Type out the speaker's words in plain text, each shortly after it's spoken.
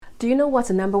Do you know what's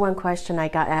the number one question I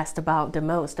got asked about the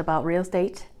most about real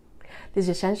estate? This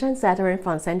is Shanshan Saturn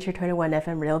from Century 21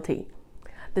 FM Realty.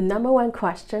 The number one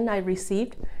question I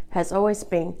received has always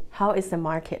been, how is the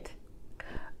market?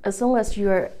 As long as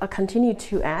you continue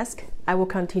to ask, I will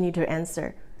continue to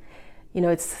answer. You know,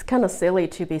 it's kind of silly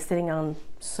to be sitting on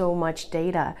so much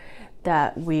data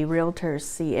that we realtors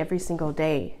see every single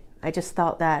day. I just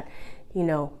thought that,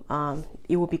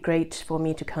 it would be great for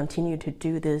me to continue to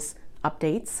do these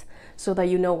updates so that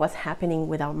you know what's happening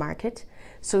with our market.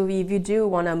 So if you do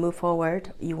want to move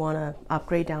forward, you want to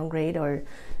upgrade, downgrade, or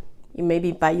you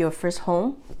maybe buy your first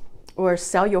home or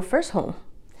sell your first home,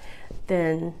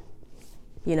 then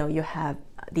you have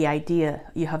the idea,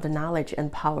 you have the knowledge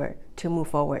and power to move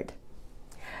forward.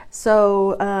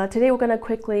 So today we're going to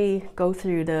quickly go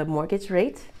through the mortgage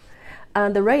rate.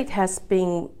 The rate has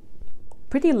been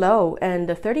pretty low, and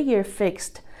the 30-year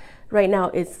fixed right now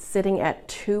is sitting at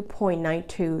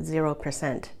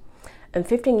 2.920%, and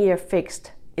 15-year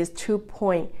fixed is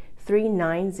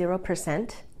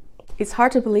 2.390%. It's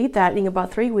hard to believe that in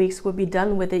about 3 weeks we'll be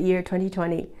done with the year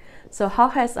 2020. So how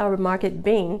has our market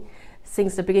been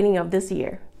since the beginning of this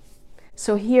year?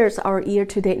 So here's our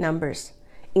year-to-date numbers.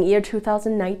 In year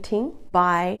 2019,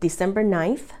 by December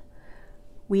 9th,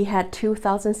 we had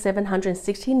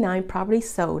 2,769 properties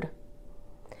sold.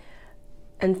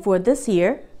 And for this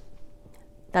year,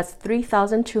 that's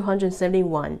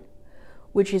 3,271,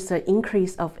 which is an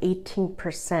increase of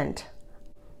 18%.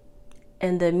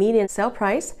 And the median sale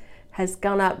price has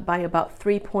gone up by about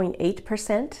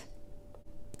 3.8%.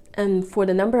 And for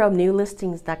the number of new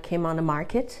listings that came on the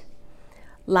market,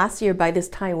 last year by this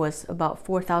time was about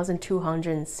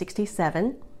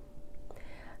 4,267.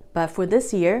 But for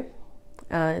this year,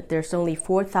 there's only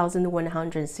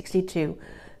 4,162.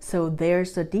 So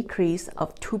there's a decrease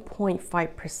of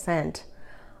 2.5%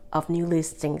 of new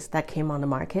listings that came on the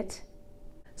market.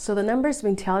 So the numbers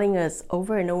been telling us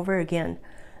over and over again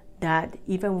that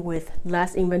even with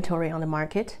less inventory on the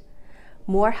market,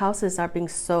 more houses are being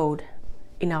sold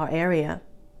in our area,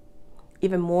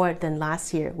 even more than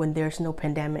last year when there's no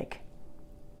pandemic.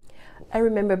 I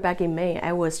remember back in May,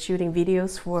 I was shooting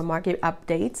videos for market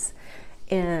updates,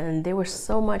 and there was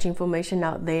so much information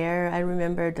out there. I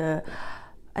remember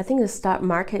I think the stock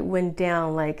market went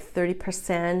down like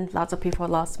 30%. Lots of people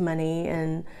lost money,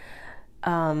 and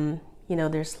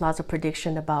there's lots of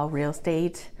prediction about real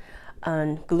estate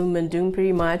and gloom and doom,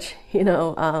 pretty much.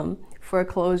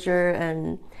 Foreclosure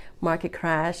and market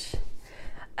crash.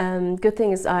 Good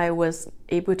thing is I was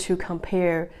able to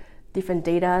compare different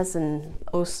data, and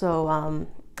also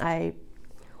I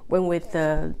went with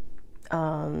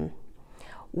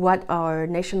what our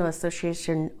National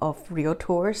Association of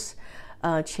Realtors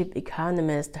Chief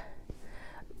Economist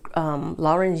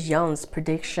Lawrence Young's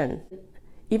prediction.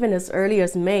 Even as early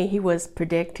as May, he was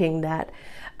predicting that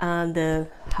the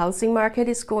housing market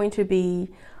is going to be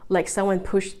like someone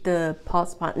pushed the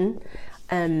pause button,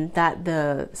 and that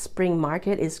the spring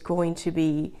market is going to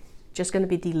be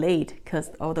delayed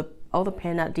because all the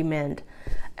pent-up demand.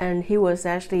 And he was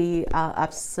actually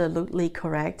absolutely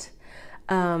correct.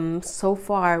 So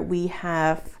far, we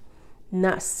have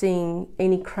not seen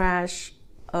any crash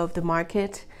of the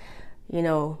market.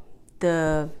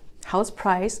 The house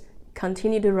price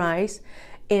continue to rise,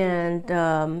 and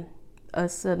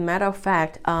as a matter of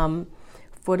fact,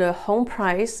 for the home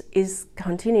price is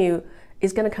going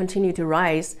to continue to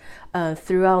rise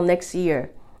throughout next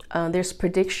year. There's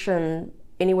prediction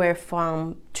anywhere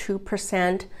from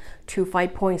 2% to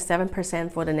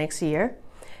 5.7% for the next year.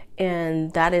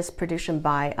 And that is prediction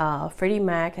by Freddie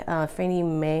Mac, Fannie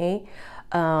Mae,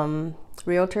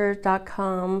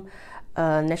 Realtor.com,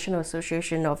 National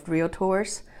Association of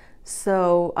Realtors.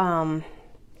 So, I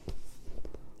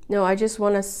just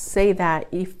want to say that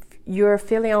if you're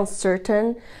feeling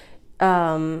uncertain,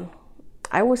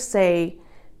 I would say,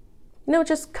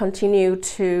 just continue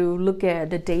to look at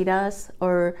the data,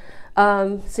 or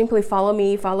simply follow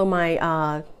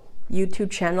my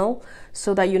YouTube channel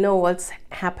so that you know what's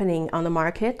happening on the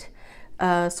market,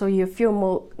 so you feel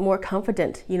more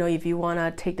confident, if you want to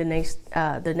take the next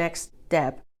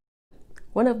step.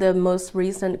 One of the most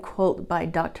recent quote by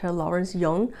Dr. Lawrence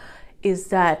Young is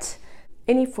that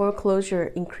any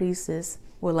foreclosure increases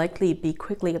will likely be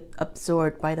quickly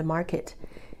absorbed by the market.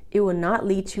 It will not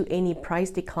lead to any price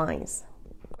declines.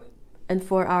 And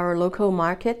for our local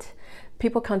market,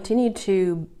 people continue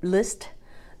to list,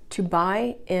 to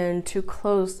buy, and to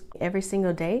close every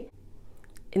single day.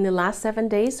 In the last 7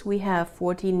 days, we have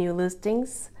 40 new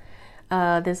listings.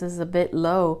 This is a bit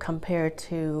low compared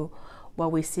to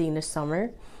what we see in the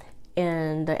summer.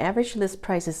 And the average list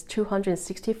price is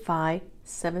 $265,000.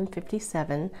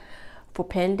 757. For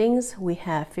pendings, we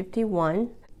have 51.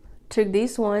 Took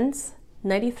these ones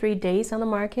 93 days on the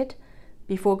market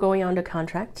before going under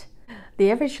contract.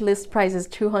 The average list price is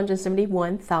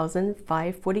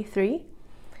 $271,543,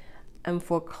 and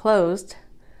for closed,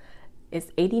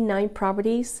 it's 89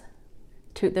 properties.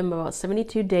 Took them about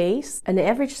 72 days, and the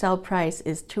average sale price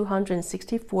is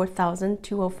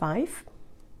 $264,205.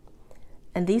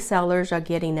 And these sellers are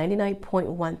getting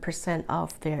 99.1%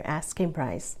 of their asking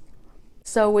price.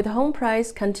 So with home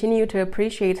price continue to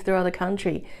appreciate throughout the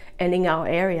country and in our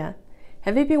area,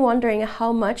 have you been wondering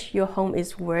how much your home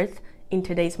is worth in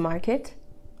today's market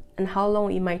and how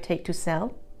long it might take to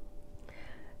sell?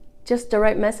 Just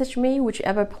direct message me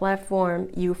whichever platform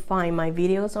you find my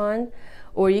videos on,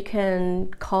 or you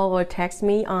can call or text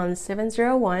me on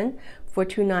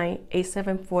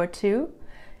 701-429-8742,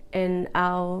 and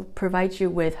I'll provide you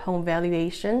with home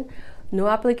valuation. No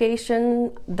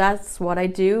obligation, that's what I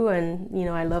do, and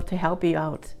I love to help you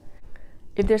out.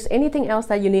 If there's anything else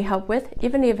that you need help with,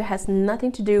 even if it has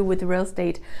nothing to do with real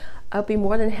estate, I'll be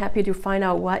more than happy to find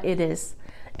out what it is.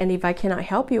 And if I cannot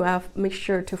help you, I'll make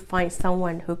sure to find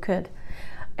someone who could.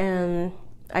 And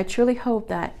I truly hope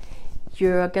that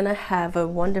you're gonna have a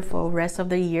wonderful rest of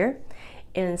the year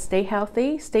and stay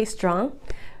healthy, stay strong.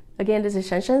 Again, this is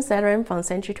Shen Shen Saturn from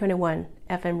Century 21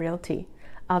 FM Realty.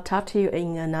 I'll talk to you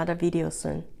in another video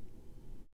soon.